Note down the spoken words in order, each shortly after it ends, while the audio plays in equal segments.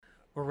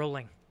We're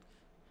rolling.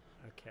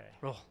 Okay.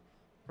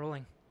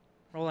 Rolling.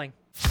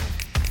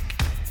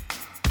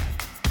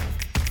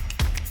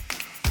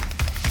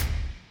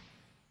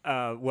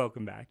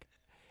 Welcome back.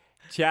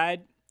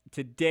 Chad,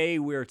 today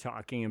we're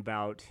talking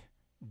about,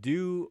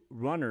 do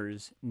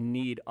runners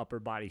need upper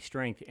body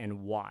strength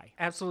and why?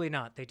 Absolutely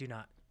not. They do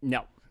not.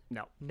 No.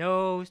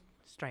 No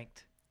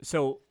strength.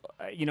 So,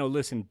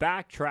 listen,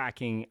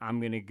 backtracking, I'm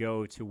going to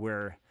go to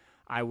where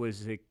I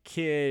was a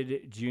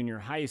kid, junior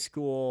high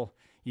school.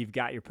 You've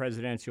got your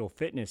presidential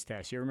fitness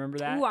test. You remember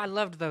that? Ooh, I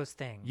loved those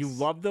things. You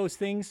loved those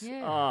things?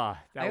 Yeah.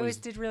 That I always was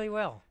did really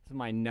well.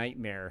 my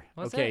nightmare.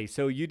 Was okay, it?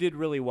 so you did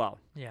really well.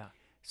 Yeah.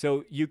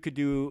 So you could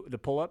do the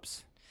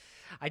pull-ups?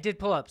 I did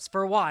pull-ups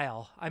for a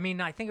while. I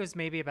mean, I think it was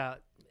maybe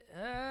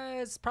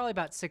it's probably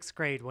about 6th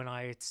grade when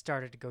I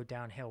started to go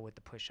downhill with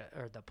the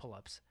the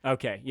pull-ups.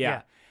 Okay,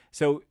 yeah.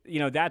 So,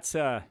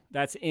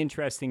 that's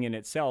interesting in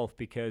itself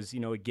because,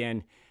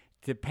 again,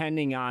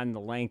 depending on the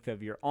length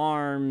of your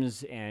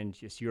arms and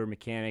just your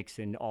mechanics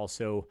and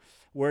also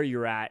where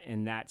you're at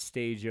in that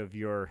stage of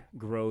your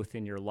growth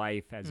in your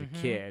life as a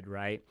kid,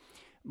 right?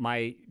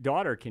 My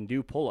daughter can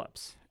do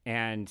pull-ups,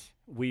 and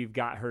we've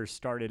got her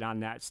started on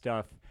that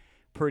stuff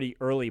pretty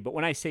early. But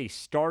when I say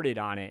started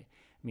on it,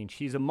 I mean,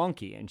 she's a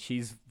monkey and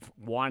she's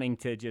wanting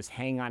to just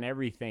hang on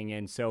everything.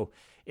 And so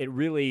it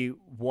really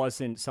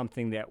wasn't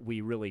something that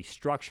we really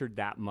structured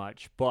that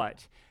much.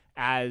 But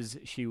as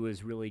she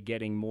was really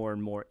getting more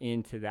and more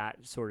into that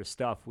sort of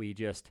stuff, we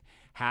just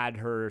had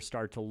her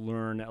start to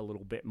learn a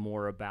little bit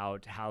more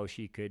about how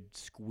she could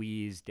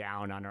squeeze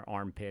down on her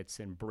armpits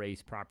and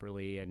brace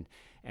properly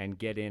and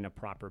get in a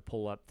proper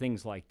pull-up,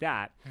 things like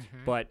that.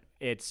 But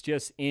it's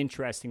just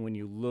interesting when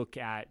you look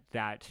at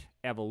that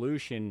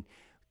evolution.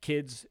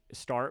 Kids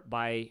start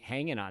by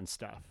hanging on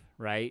stuff,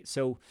 right?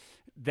 So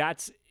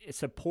it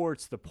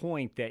supports the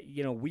point that,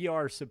 we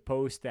are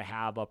supposed to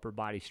have upper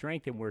body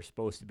strength and we're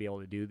supposed to be able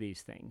to do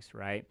these things,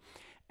 right?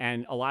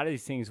 And a lot of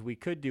these things we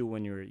could do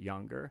when you're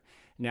younger.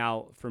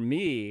 Now, for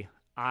me,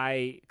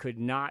 I could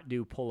not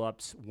do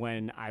pull-ups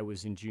when I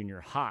was in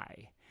junior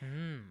high.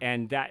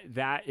 And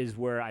that is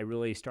where I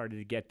really started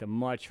to get the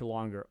much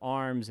longer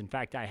arms. In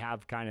fact, I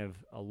have kind of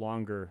a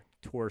longer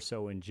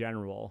torso in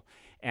general.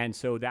 And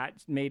so that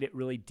made it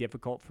really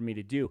difficult for me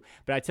to do.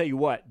 But I tell you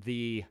what,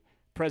 the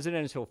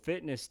presidential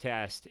fitness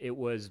test, it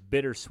was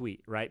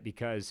bittersweet, right?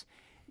 Because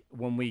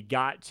when we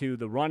got to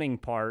the running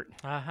part,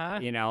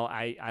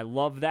 I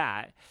love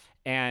that.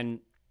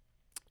 And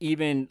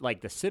even like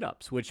the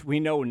sit-ups, which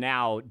we know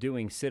now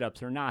doing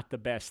sit-ups are not the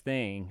best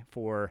thing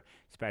for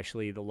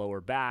especially the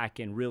lower back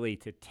and really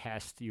to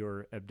test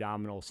your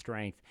abdominal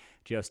strength.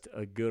 Just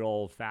a good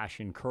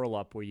old-fashioned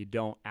curl-up where you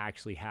don't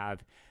actually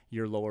have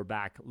your lower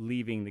back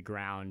leaving the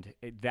ground.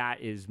 That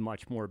is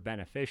much more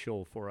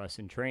beneficial for us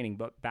in training.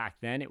 But back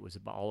then, it was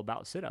all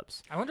about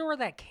sit-ups. I wonder where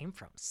that came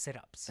from,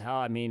 sit-ups.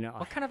 I mean,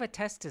 what kind of a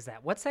test is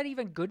that? What's that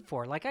even good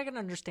for? Like, I can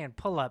understand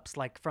pull-ups,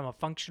 like, from a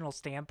functional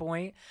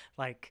standpoint,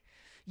 like,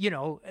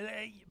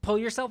 pull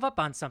yourself up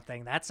on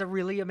something. That's a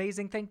really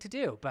amazing thing to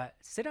do. But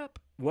sit up.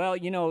 Well,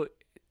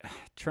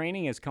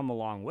 training has come a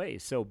long way.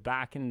 So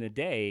back in the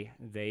day,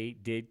 they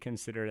did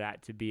consider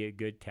that to be a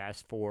good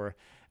test for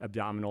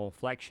abdominal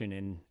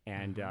flexion.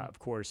 And of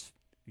course,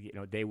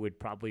 they would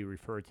probably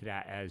refer to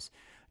that as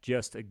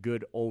just a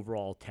good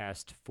overall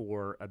test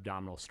for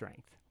abdominal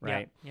strength,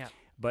 right? Yeah.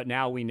 But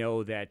now we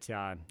know that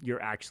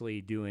you're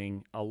actually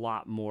doing a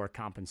lot more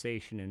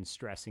compensation and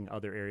stressing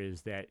other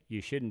areas that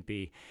you shouldn't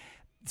be.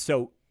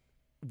 So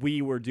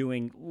we were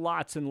doing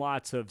lots and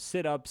lots of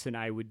sit-ups, and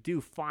I would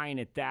do fine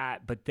at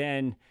that. But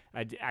then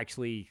I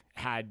actually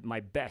had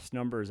my best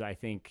numbers, I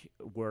think,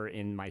 were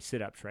in my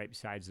sit-ups, right,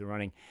 besides the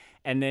running.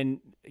 And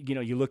then,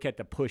 you look at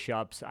the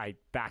push-ups.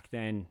 Back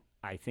then,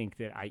 I think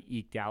that I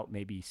eked out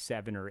maybe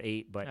 7 or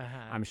 8, but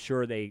I'm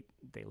sure they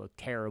look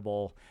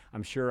terrible.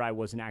 I'm sure I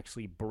wasn't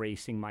actually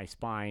bracing my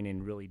spine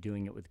and really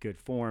doing it with good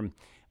form.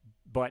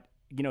 But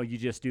you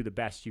just do the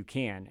best you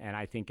can. And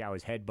I think I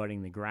was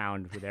headbutting the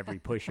ground with every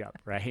push-up,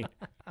 right?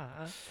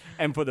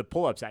 And for the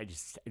pull-ups, I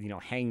just,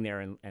 hang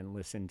there and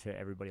listen to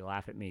everybody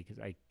laugh at me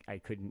because I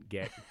couldn't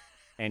get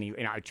any.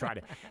 And I try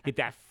to get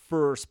that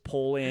first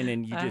pull in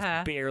and you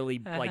just barely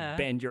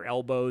bend your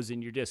elbows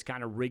and you're just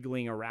kind of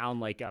wriggling around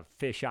like a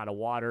fish out of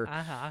water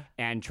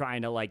and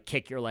trying to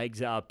kick your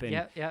legs up.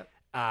 And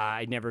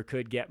I never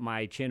could get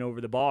my chin over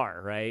the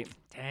bar, right?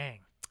 Dang.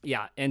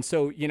 Yeah. And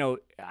so,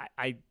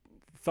 I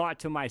thought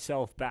to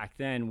myself back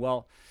then,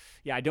 well,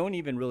 yeah, I don't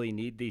even really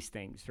need these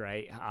things,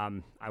 right?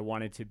 I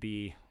wanted to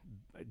be,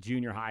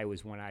 junior high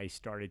was when I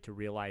started to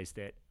realize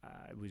that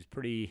I was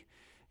pretty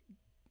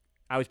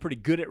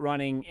good at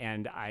running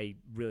and I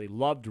really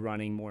loved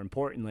running, more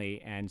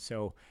importantly. And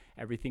so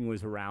everything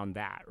was around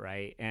that,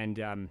 right?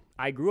 And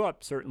I grew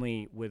up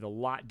certainly with a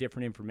lot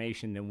different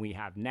information than we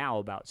have now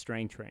about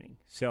strength training.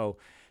 So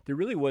there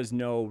really was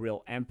no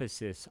real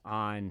emphasis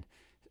on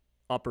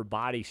upper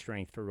body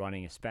strength for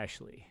running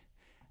especially.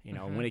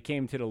 When it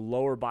came to the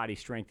lower body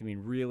strength, I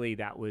mean, really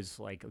that was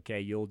like, okay,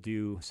 you'll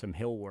do some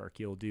hill work,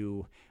 you'll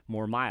do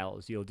more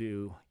miles, you'll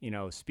do,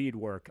 speed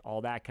work,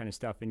 all that kind of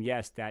stuff. And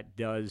yes, that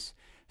does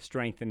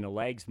strengthen the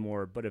legs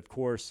more. But of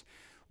course,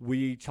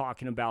 we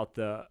talking about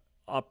the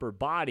upper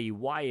body,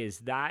 why is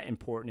that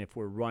important if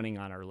we're running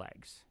on our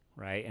legs,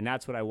 right? And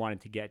that's what I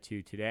wanted to get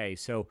to today.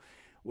 So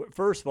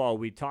first of all,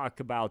 we talk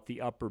about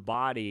the upper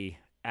body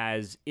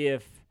as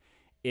if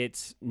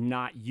it's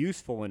not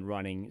useful in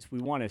running. So we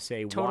want to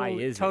say, why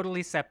is it?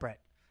 Totally separate.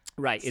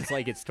 Right. It's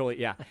like it's totally,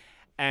 yeah.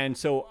 And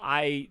so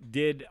I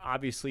did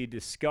obviously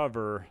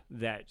discover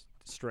that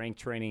strength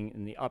training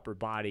in the upper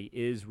body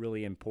is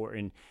really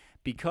important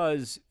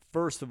because,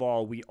 first of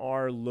all, we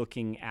are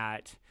looking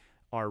at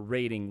our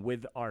rating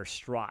with our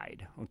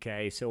stride,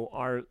 okay? So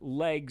our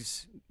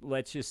legs,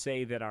 let's just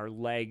say that our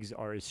legs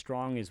are as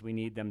strong as we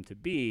need them to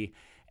be,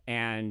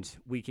 and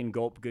we can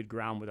go up good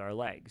ground with our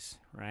legs,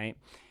 right?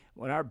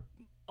 When our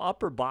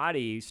upper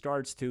body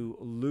starts to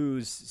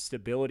lose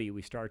stability,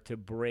 we start to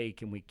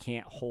break, and we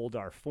can't hold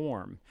our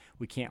form,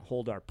 we can't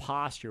hold our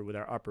posture with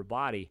our upper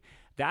body,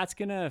 that's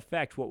going to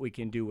affect what we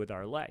can do with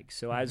our legs.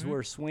 So as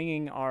we're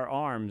swinging our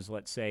arms,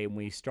 let's say, and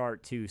we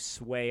start to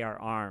sway our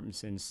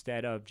arms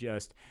instead of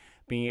just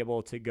being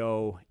able to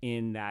go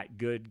in that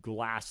good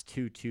glass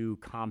 2-2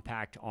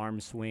 compact arm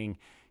swing,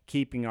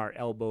 keeping our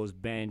elbows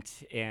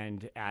bent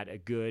and at a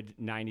good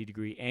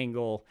 90-degree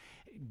angle,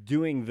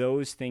 doing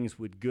those things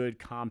with good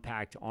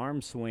compact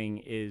arm swing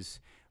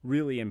is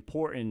really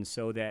important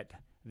so that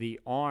the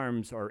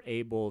arms are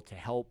able to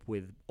help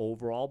with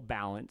overall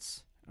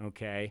balance,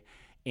 okay,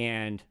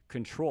 and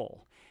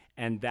control.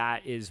 And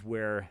that is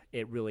where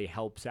it really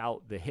helps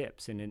out the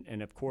hips.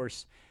 And of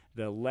course,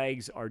 the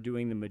legs are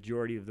doing the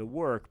majority of the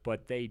work,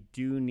 but they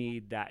do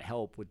need that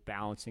help with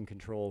balance and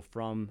control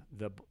from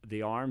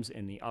the arms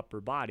and the upper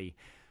body.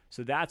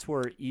 So that's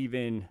where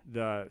even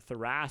the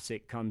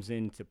thoracic comes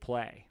into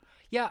play.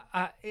 Yeah,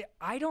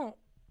 I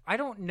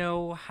don't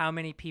know how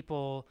many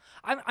people.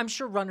 I'm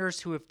sure runners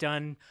who have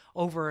done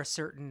over a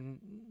certain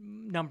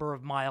number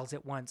of miles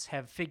at once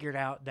have figured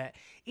out that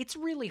it's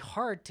really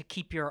hard to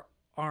keep your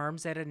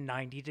arms at a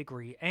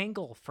 90-degree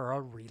angle for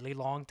a really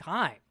long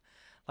time.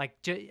 Like,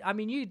 I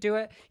mean, you do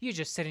it, you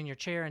just sit in your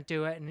chair and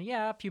do it, and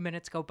yeah, a few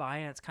minutes go by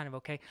and it's kind of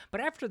okay.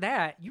 But after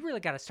that, you really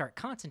got to start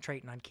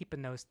concentrating on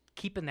keeping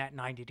that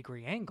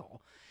 90-degree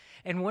angle.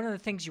 And one of the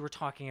things you were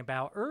talking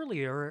about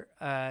earlier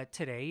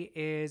today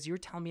is you were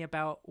telling me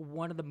about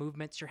one of the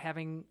movements you're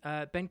having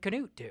Ben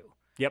Canute do.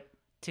 Yep.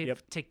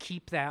 To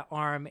keep that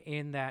arm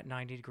in that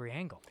 90-degree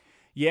angle.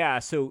 Yeah.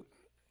 So,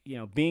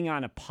 being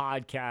on a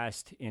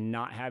podcast and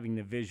not having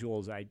the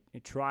visuals, I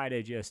try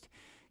to just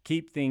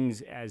keep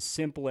things as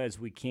simple as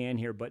we can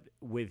here. But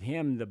with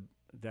him,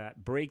 the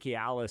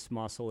brachialis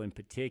muscle in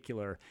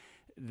particular,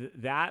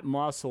 that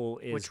muscle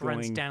is which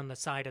runs down the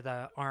side of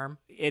the arm.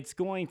 It's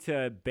going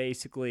to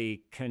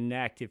basically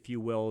connect, if you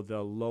will,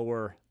 the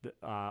lower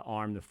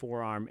arm, the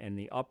forearm, and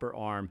the upper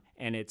arm,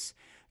 and it's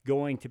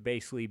going to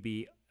basically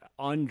be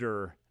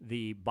under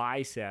the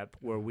bicep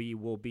where we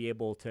will be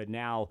able to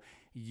now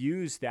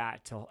use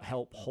that to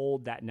help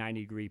hold that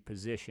 90-degree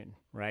position,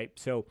 right?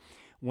 So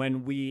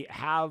when we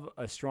have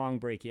a strong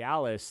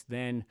brachialis,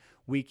 then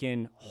we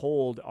can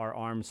hold our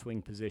arm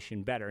swing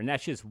position better. And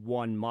that's just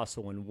one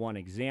muscle and one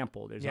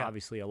example. There's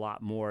obviously a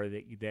lot more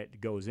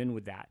that goes in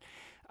with that.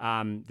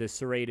 The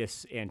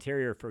serratus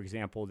anterior, for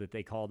example, that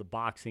they call the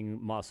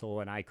boxing muscle,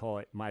 and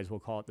might as well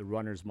call it the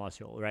runner's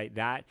muscle, right?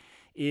 That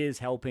is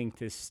helping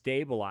to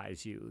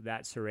stabilize you,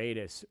 that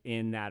serratus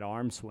in that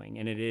arm swing.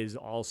 And it is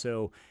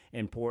also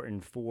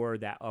important for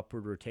that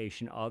upward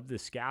rotation of the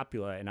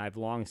scapula. And I've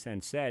long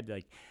since said,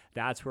 like,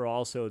 that's where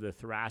also the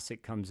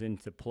thoracic comes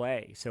into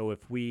play. So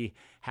if we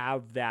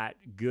have that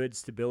good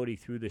stability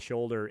through the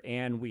shoulder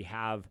and we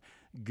have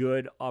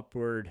good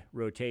upward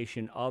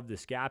rotation of the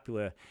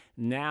scapula,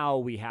 now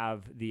we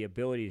have the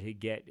ability to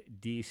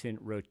get decent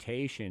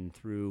rotation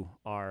through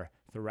our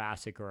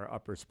thoracic or our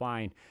upper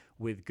spine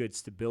with good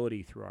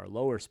stability through our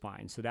lower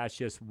spine. So that's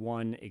just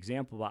one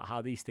example about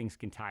how these things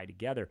can tie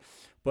together.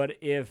 But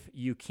if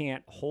you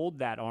can't hold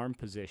that arm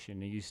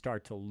position and you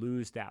start to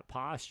lose that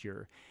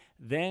posture,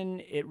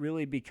 then it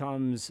really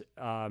becomes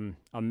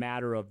a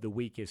matter of the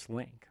weakest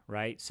link,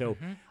 right? So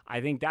I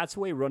think that's the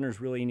way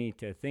runners really need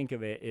to think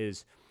of it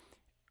is,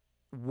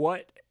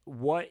 what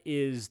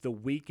is the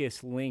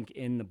weakest link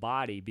in the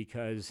body?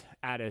 Because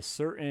at a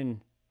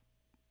certain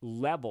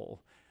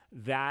level,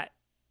 that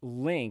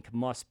link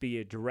must be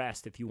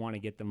addressed if you want to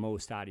get the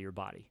most out of your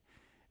body.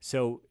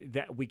 So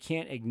that we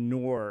can't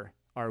ignore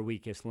our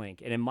weakest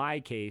link. And in my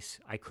case,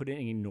 I couldn't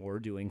ignore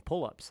doing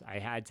pull-ups. I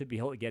had to be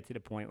able to get to the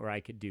point where I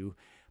could do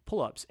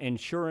pull-ups. And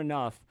sure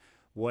enough,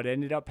 what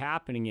ended up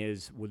happening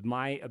is, with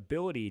my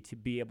ability to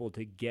be able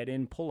to get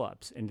in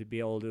pull-ups and to be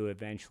able to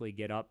eventually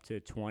get up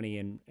to 20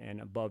 and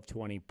above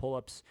 20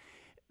 pull-ups,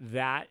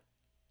 that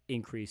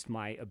increased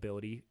my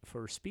ability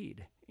for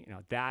speed.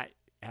 That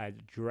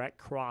had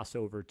direct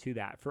crossover to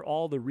that for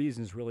all the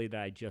reasons really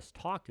that I just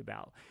talked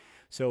about.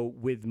 So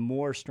with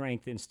more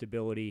strength and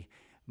stability,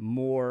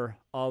 more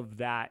of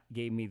that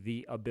gave me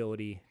the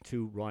ability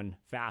to run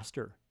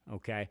faster.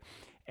 Okay.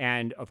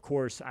 And of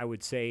course, I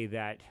would say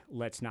that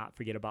let's not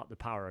forget about the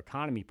power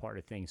economy part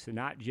of things. So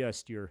not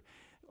just your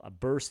a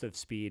burst of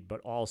speed,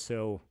 but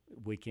also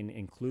we can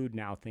include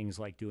now things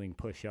like doing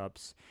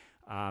push-ups,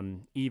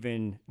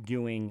 even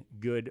doing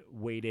good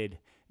weighted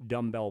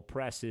dumbbell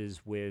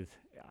presses with,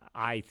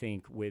 I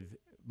think, with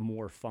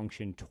more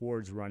function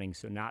towards running.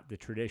 So not the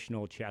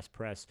traditional chest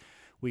press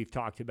we've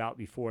talked about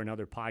before in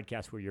other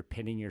podcasts where you're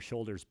pinning your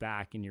shoulders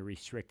back and you're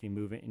restricting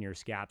movement in your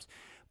scaps,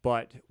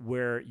 but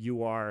where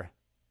you are,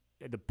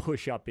 the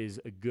push-up is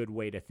a good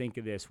way to think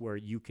of this, where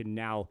you can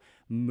now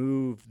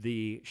move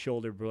the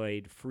shoulder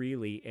blade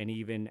freely, and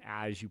even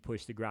as you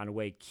push the ground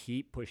away,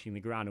 keep pushing the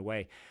ground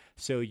away,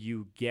 so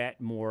you get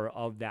more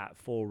of that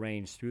full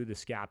range through the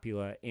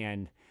scapula,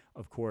 and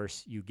of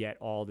course, you get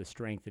all the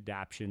strength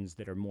adaptations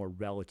that are more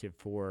relative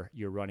for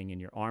your running and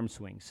your arm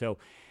swing. So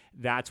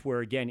that's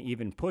where, again,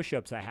 even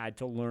push-ups, I had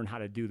to learn how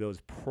to do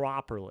those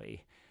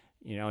properly,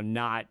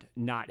 not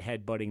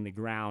headbutting the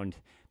ground,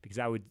 because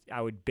I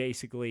would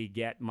basically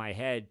get my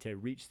head to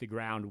reach the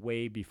ground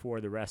way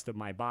before the rest of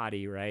my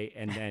body, right?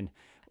 And then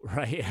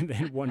and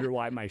then wonder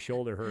why my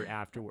shoulder hurt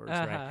afterwards,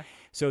 right?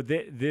 So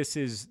this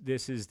is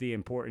the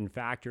important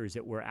factor, is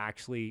that we're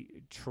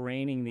actually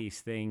training these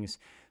things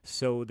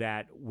so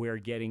that we're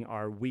getting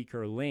our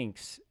weaker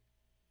links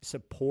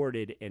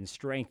supported and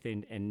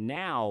strengthened, and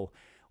now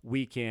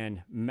we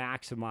can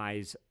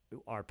maximize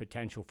our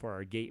potential for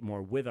our gait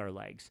more with our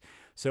legs.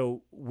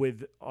 So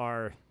with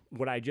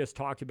what I just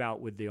talked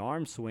about with the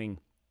arm swing,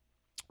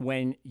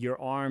 when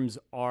your arms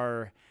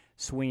are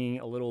swinging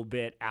a little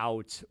bit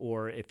out,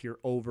 or if you're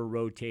over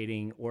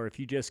rotating, or if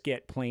you just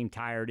get plain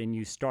tired and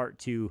you start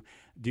to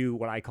do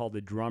what I call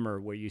the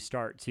drummer, where you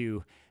start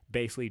to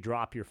basically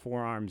drop your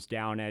forearms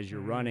down as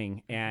you're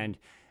running, and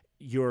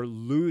you're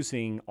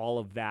losing all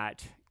of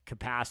that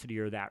capacity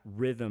or that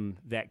rhythm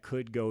that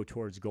could go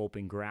towards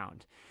gulping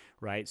ground,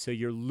 right? So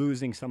you're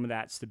losing some of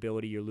that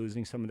stability, you're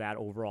losing some of that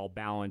overall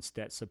balance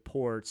that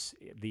supports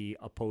the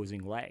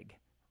opposing leg,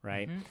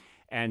 right?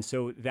 And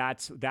so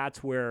that's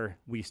where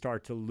we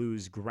start to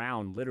lose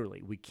ground,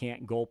 literally. We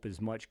can't gulp as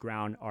much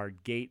ground. Our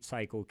gait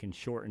cycle can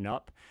shorten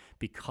up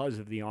because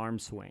of the arm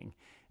swing.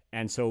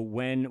 And so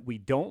when we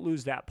don't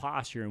lose that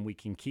posture and we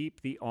can keep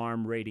the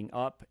arm rating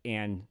up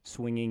and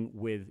swinging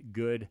with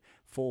good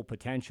full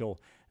potential,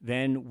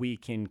 then we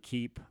can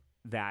keep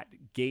that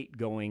gait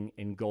going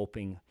and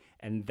gulping.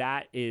 And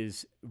that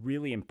is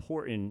really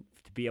important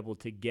to be able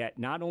to get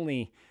not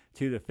only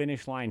to the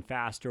finish line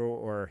faster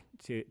or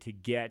to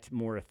get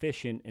more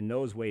efficient in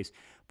those ways,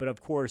 but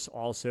of course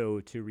also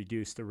to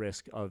reduce the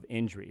risk of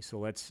injury. So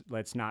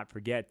let's not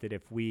forget that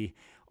if we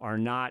are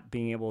not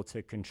being able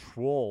to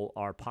control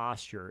our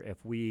posture,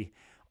 if we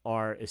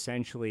are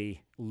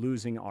essentially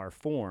losing our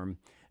form,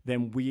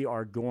 then we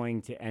are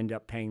going to end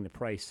up paying the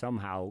price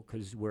somehow,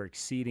 because we're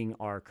exceeding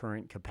our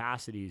current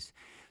capacities.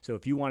 So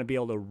if you want to be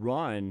able to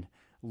run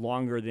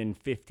longer than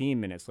 15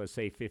 minutes, let's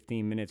say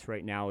 15 minutes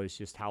right now is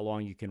just how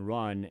long you can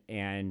run,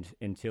 and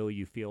until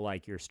you feel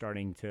like you're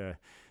starting to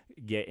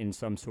get in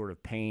some sort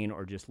of pain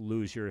or just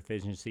lose your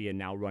efficiency, and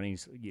now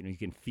running's, you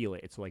can feel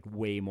it. It's like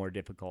way more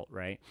difficult,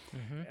 right?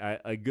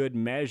 A good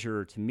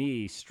measure to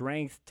me,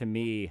 strength to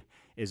me,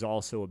 is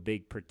also a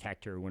big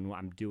protector when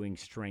I'm doing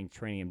strength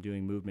training, I'm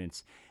doing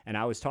movements. And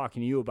I was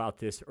talking to you about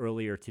this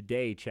earlier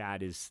today,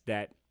 Chad, is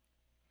that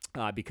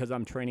because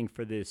I'm training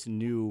for this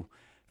new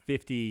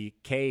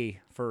 50K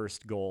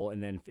first goal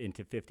and then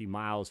into 50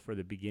 miles for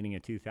the beginning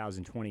of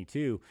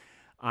 2022,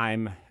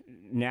 I'm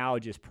now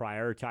just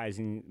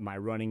prioritizing my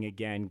running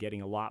again,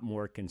 getting a lot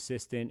more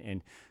consistent.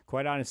 And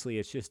quite honestly,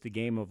 it's just the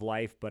game of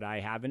life, but I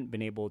haven't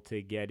been able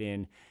to get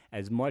in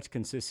as much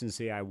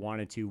consistency I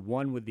wanted to.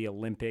 One, with the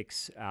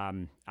Olympics,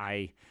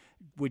 I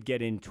would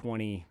get in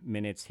 20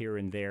 minutes here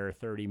and there,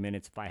 30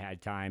 minutes if I had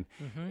time,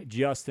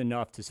 just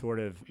enough to sort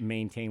of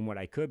maintain what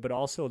I could. But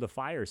also the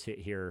fires hit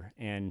here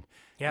in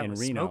Reno.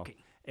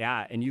 Smoky.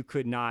 Yeah, and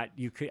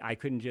I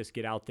couldn't just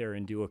get out there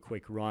and do a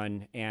quick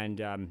run.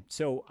 And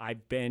so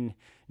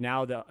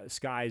now the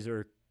skies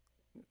are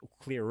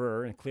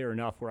clearer and clear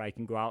enough where I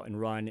can go out and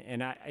run.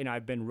 And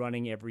I've been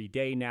running every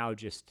day now,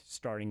 just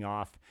starting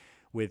off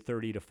with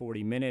 30 to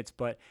 40 minutes.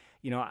 But,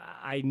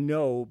 I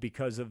know,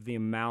 because of the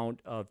amount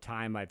of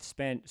time I've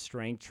spent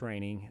strength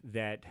training,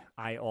 that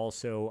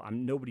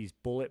I'm nobody's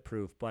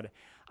bulletproof, but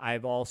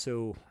I've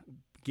also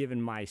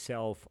given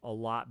myself a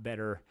lot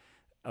better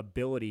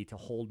ability to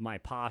hold my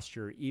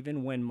posture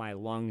even when my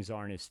lungs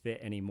aren't as fit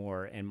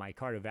anymore and my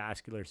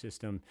cardiovascular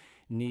system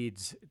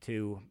needs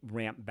to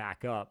ramp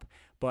back up.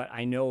 But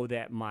I know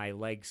that my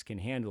legs can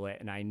handle it,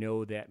 and I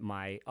know that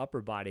my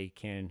upper body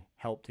can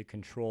help to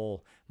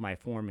control my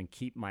form and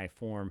keep my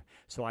form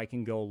so I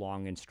can go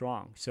long and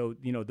strong. So,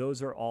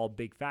 those are all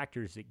big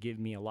factors that give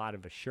me a lot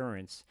of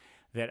assurance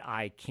that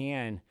I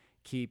can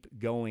keep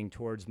going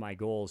towards my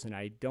goals, and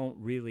I don't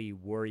really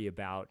worry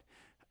about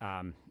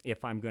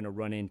if I'm going to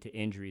run into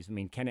injuries. I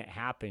mean, can it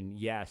happen?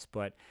 Yes,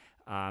 but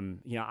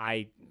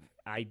I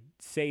I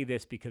say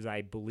this because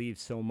I believe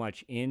so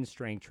much in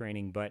strength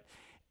training, but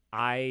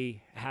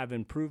I have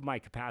improved my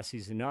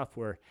capacities enough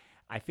where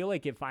I feel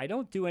like if I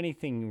don't do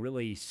anything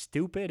really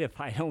stupid, if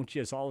I don't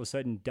just all of a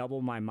sudden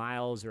double my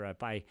miles, or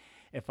if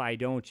I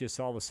don't just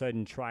all of a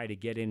sudden try to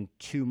get in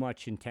too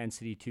much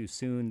intensity too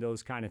soon,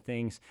 those kind of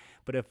things.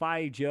 But if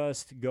I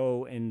just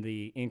go in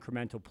the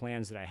incremental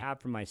plans that I have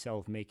for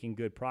myself, making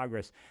good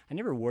progress, I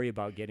never worry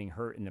about getting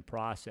hurt in the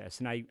process.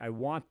 And I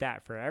want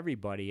that for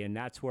everybody. And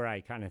that's where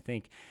I kind of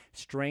think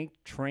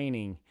strength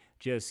training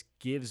just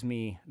gives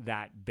me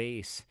that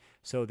base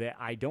so that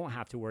I don't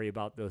have to worry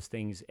about those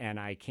things and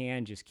I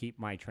can just keep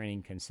my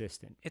training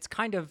consistent. It's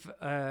kind of,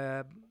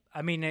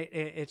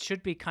 it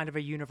should be kind of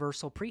a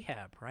universal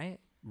prehab, right?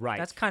 Right.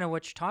 That's kind of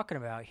what you're talking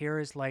about here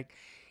is like,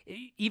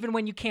 even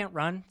when you can't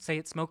run, say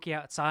it's smoky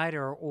outside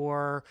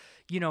or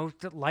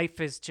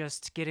life is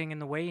just getting in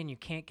the way and you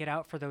can't get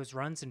out for those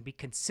runs and be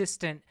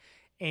consistent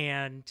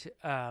and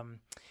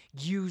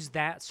use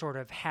that sort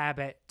of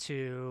habit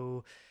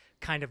to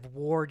kind of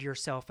ward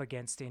yourself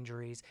against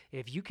injuries.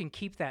 If you can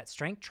keep that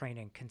strength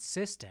training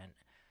consistent,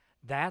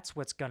 that's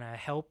what's going to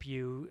help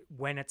you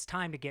when it's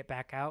time to get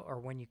back out or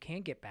when you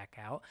can get back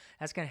out.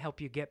 That's going to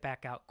help you get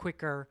back out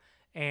quicker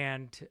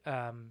and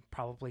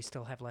probably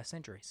still have less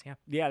injuries. Yeah.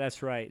 Yeah,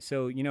 that's right.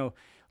 So,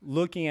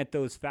 looking at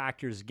those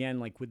factors again,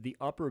 like with the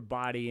upper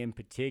body in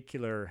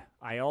particular,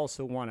 I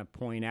also want to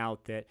point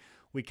out that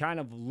we kind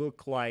of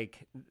look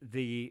like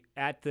the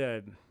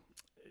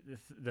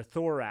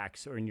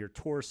thorax or in your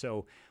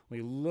torso,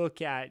 we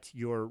look at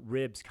your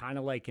ribs kind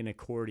of like an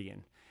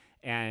accordion,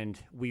 and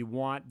we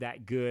want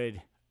that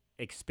good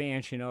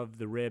expansion of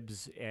the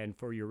ribs and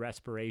for your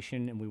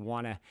respiration. And we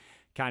want to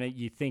kind of,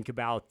 you think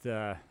about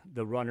the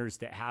runners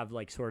that have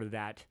like sort of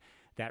that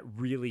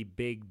really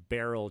big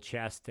barrel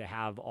chest to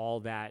have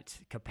all that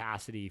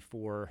capacity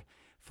for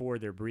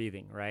their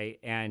breathing, right?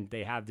 And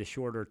they have the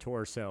shorter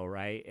torso,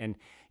 right? And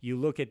you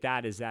look at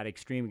that as that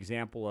extreme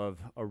example of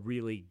a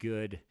really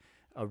good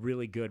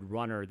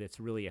runner that's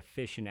really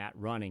efficient at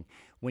running.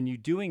 When you're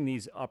doing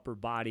these upper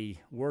body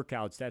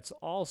workouts, that's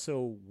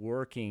also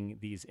working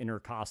these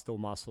intercostal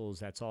muscles.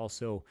 That's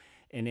also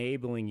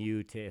enabling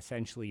you to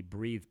essentially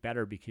breathe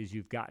better because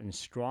you've gotten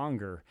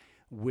stronger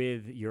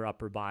with your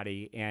upper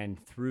body and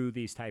through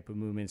these type of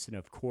movements. And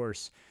of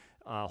course,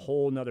 a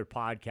whole nother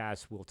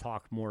podcast, we'll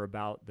talk more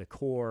about the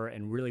core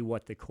and really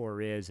what the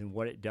core is and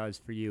what it does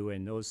for you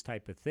and those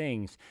type of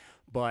things.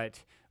 But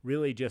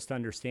really just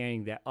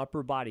understanding that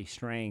upper body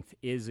strength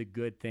is a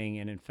good thing.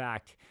 And in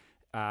fact,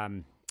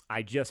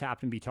 I just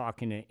happened to be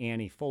talking to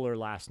Annie Fuller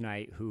last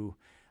night, who,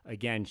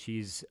 again,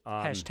 she's...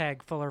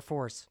 Hashtag Fuller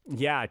Force.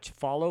 Yeah,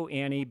 follow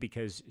Annie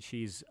because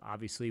she's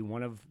obviously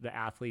one of the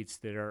athletes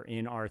that are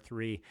in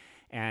R3,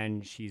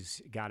 and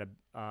she's got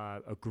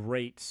a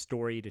great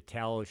story to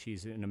tell.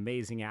 She's an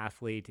amazing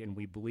athlete, and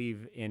we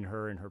believe in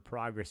her, and her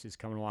progress is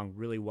coming along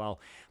really well.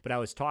 But I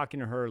was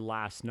talking to her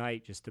last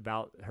night just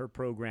about her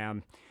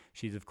program.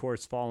 She's, of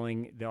course,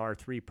 following the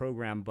R3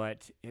 program,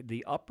 but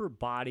the upper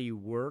body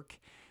work,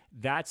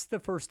 that's the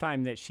first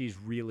time that she's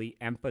really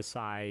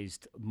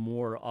emphasized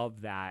more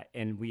of that.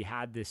 And we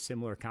had this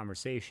similar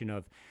conversation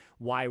of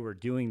why we're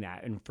doing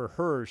that. And for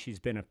her, she's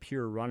been a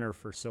pure runner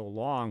for so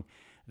long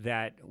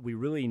that we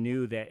really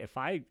knew that if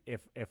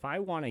I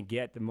want to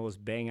get the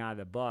most bang out of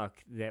the buck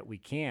that we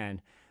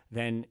can,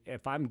 then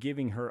if I'm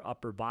giving her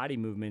upper body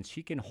movements,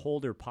 she can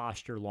hold her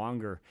posture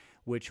longer,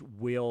 which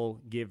will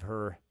give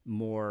her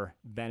more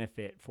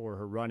benefit for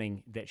her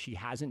running that she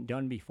hasn't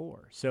done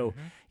before. So,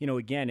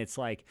 again, it's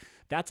like,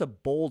 that's a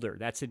boulder.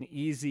 That's an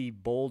easy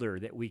boulder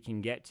that we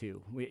can get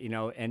to,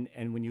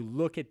 and when you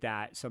look at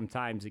that,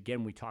 sometimes,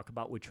 again, we talk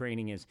about with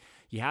training is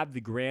you have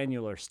the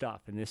granular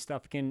stuff, and this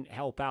stuff can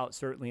help out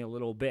certainly a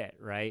little bit,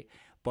 right?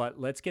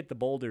 But let's get the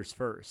boulders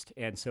first.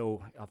 And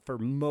so for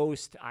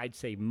I'd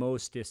say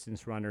most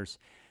distance runners,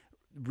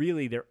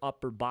 really their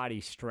upper body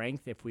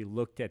strength, if we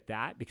looked at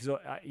that, because,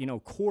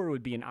 core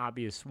would be an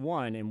obvious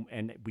one.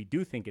 And we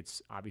do think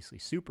it's obviously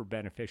super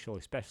beneficial,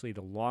 especially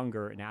the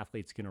longer an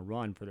athlete's going to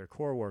run for their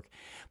core work.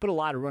 But a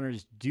lot of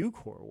runners do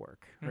core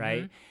work,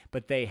 right?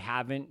 But they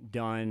haven't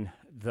done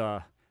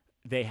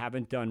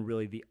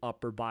really the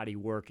upper body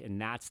work, and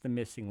that's the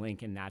missing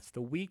link, and that's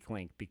the weak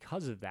link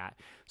because of that.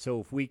 So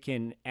if we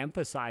can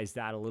emphasize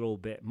that a little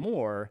bit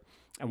more,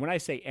 and when I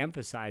say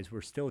emphasize,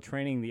 we're still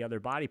training the other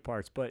body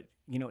parts, but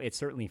it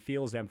certainly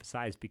feels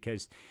emphasized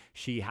because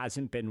she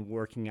hasn't been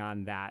working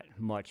on that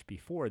much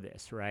before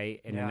this,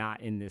 right? And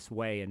not in this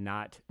way, and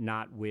not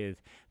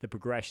with the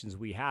progressions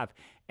we have.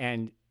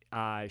 And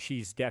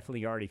she's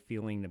definitely already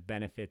feeling the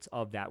benefits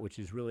of that, which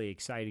is really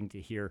exciting to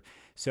hear.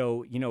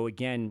 So,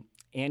 again,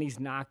 Annie's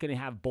not going to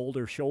have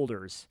boulder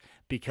shoulders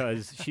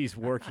because she's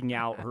working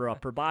out her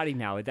upper body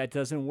now. That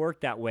doesn't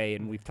work that way,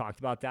 and we've talked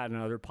about that in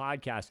other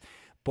podcasts.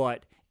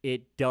 But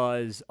it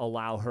does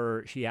allow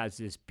her, she has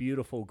this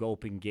beautiful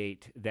gulping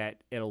gait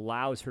that it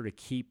allows her to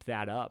keep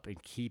that up and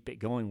keep it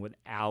going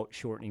without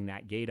shortening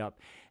that gait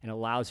up, and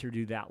allows her to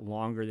do that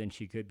longer than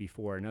she could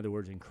before. In other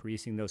words,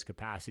 increasing those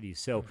capacities.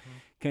 So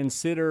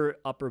consider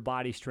upper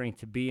body strength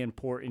to be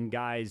important,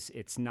 guys.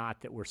 It's not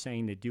that we're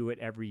saying to do it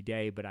every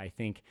day, but I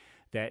think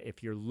that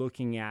if you're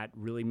looking at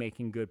really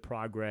making good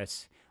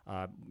progress,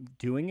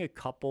 doing a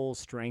couple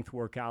strength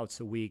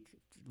workouts a week,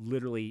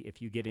 literally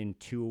if you get in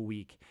 2 a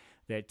week,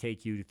 that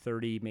take you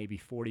 30, maybe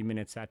 40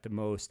 minutes at the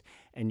most,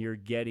 and you're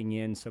getting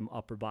in some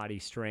upper body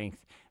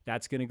strength,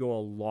 that's going to go a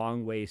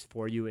long ways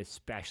for you,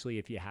 especially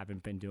if you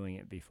haven't been doing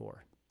it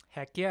before.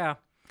 Heck yeah.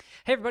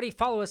 Hey, everybody,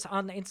 follow us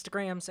on the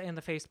Instagrams and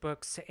the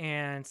Facebooks,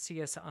 and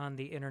see us on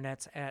the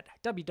internets at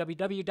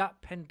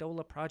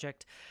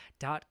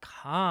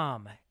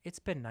www.pendolaproject.com. It's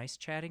been nice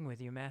chatting with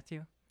you,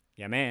 Matthew.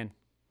 Yeah, man.